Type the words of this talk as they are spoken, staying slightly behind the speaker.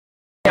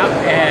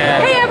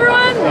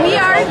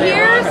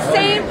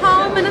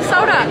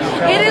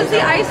It is the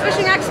Ice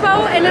Fishing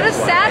Expo, and it is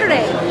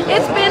Saturday.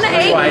 It's been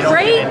a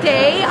great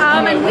day,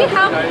 and we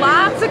have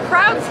lots of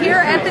crowds here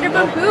at the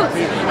different booths.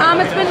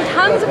 It's been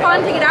tons of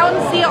fun to get out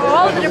and see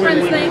all of the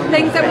different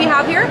things that we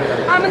have here.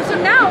 And so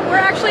now we're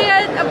actually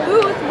at a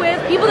booth with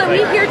people that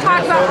we hear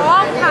talk about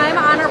all the time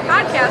on our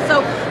podcast.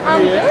 So,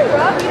 Billy,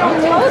 Rob,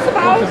 tell us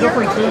about your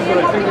company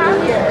and what we have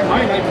here.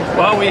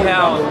 Well, we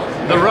have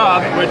the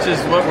Rub, which is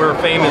what we're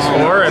famous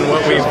for and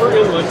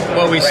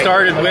what we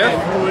started with.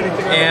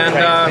 And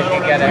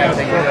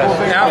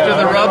after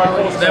the Rub,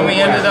 then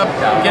we ended up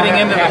getting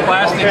into the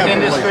plastics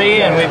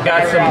industry, and we've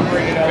got some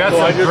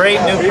great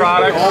new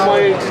products,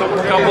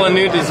 a couple of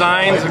new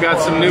designs. We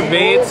got some new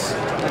baits,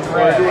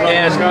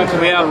 and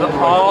we have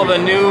all the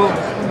new,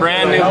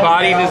 brand new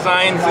body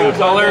designs and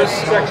colors.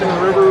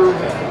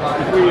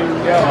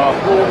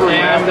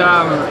 And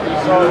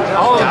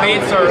all the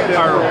baits are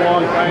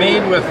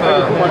made with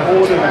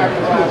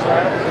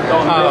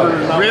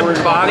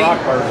ribbed body,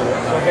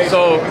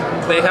 so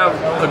they have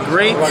a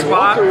great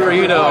spot for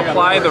you to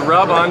apply the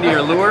Rub onto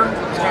your lure,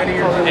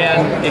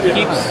 and it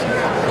keeps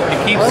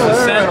the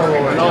scent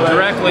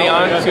directly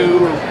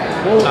onto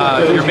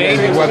your bait.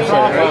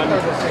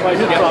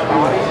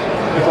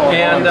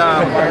 And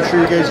I'm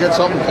sure you guys got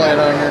something planned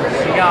on here.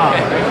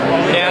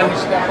 And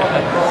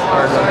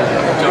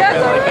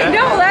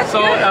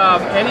so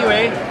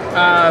anyway,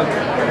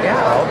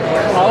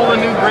 all the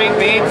new great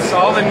baits,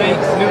 all the new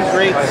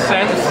great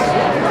scents,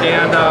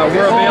 and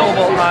we're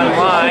available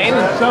online.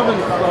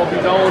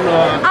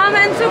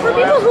 And so for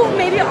people who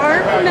maybe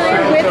aren't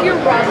familiar with your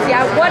rubs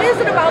yet, what is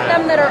it about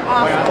them that are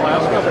awesome?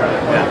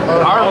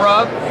 Our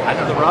rub,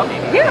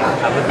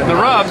 the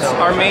rubs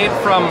are made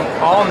from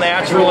all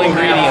natural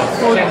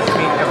ingredients.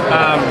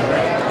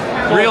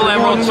 Real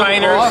emerald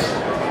shiners,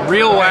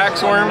 real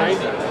waxworms.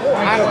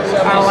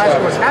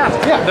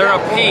 They're a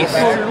paste.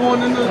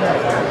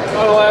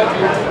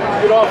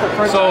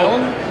 So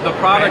the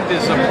product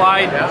is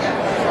applied.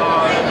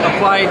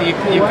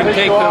 You can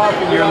take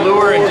your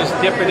lure and just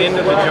dip it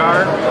into the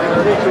jar.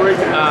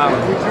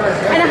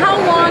 And how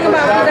long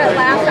about does that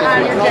last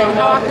on your thing?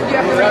 How often do you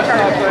have to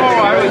recharge?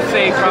 Oh, I would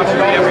say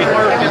probably every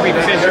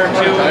fish or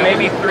two,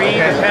 maybe 3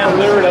 to 10.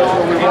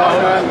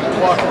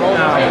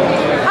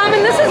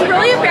 And this is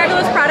really a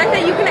fabulous product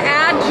that you can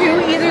add to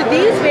either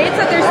these baits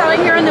that they're selling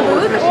here in the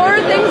booth or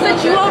things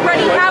that you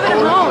already have at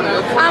home.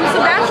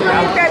 So that's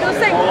really a fabulous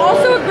thing.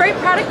 Also a great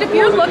product if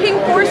you're looking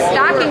for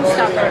stocking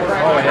stuffers.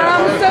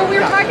 So we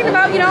were talking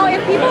about, if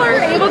people are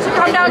able to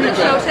come down to the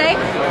show today,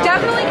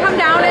 definitely come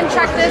down and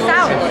check this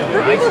out.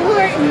 For people who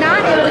are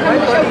not able to come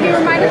to the show, can you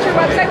remind us your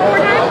website one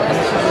more time?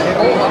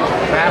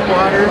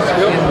 Bathwaters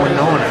in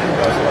Winona.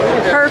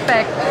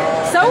 Perfect.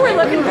 So we're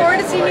looking forward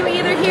to seeing you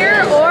either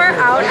here or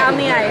out on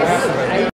the ice.